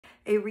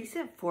A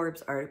recent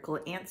Forbes article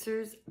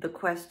answers the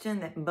question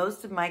that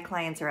most of my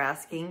clients are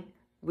asking: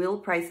 will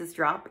prices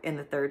drop in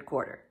the third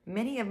quarter?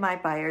 Many of my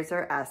buyers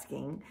are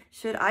asking,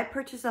 should I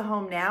purchase a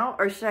home now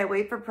or should I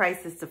wait for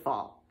prices to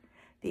fall?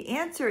 The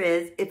answer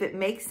is, if it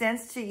makes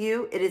sense to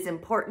you, it is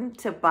important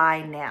to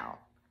buy now.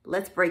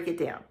 Let's break it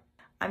down.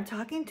 I'm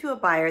talking to a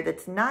buyer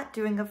that's not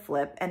doing a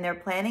flip and they're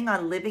planning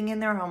on living in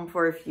their home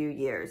for a few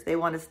years. They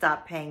want to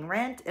stop paying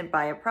rent and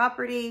buy a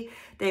property.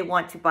 They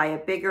want to buy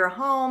a bigger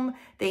home.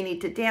 They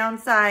need to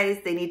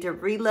downsize. They need to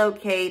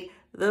relocate.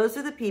 Those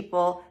are the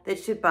people that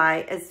should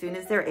buy as soon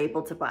as they're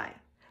able to buy.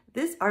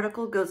 This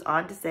article goes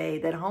on to say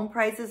that home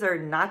prices are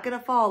not going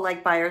to fall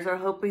like buyers are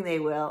hoping they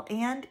will,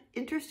 and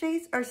interest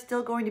rates are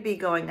still going to be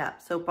going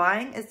up. So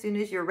buying as soon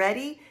as you're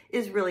ready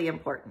is really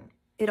important.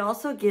 It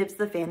also gives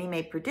the Fannie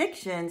Mae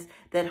predictions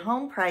that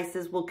home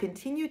prices will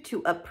continue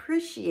to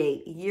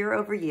appreciate year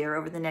over year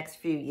over the next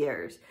few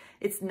years.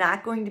 It's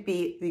not going to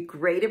be the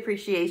great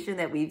appreciation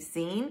that we've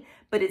seen,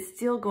 but it's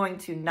still going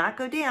to not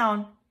go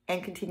down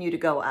and continue to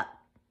go up.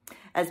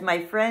 As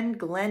my friend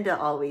Glenda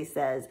always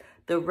says,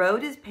 the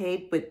road is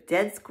paved with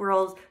dead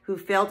squirrels who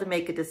fail to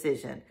make a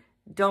decision.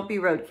 Don't be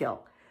roadkill.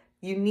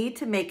 You need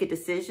to make a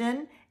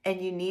decision,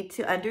 and you need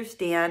to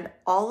understand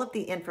all of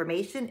the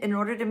information in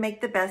order to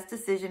make the best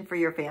decision for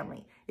your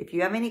family. If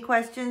you have any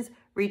questions,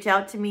 reach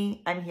out to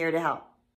me. I'm here to help.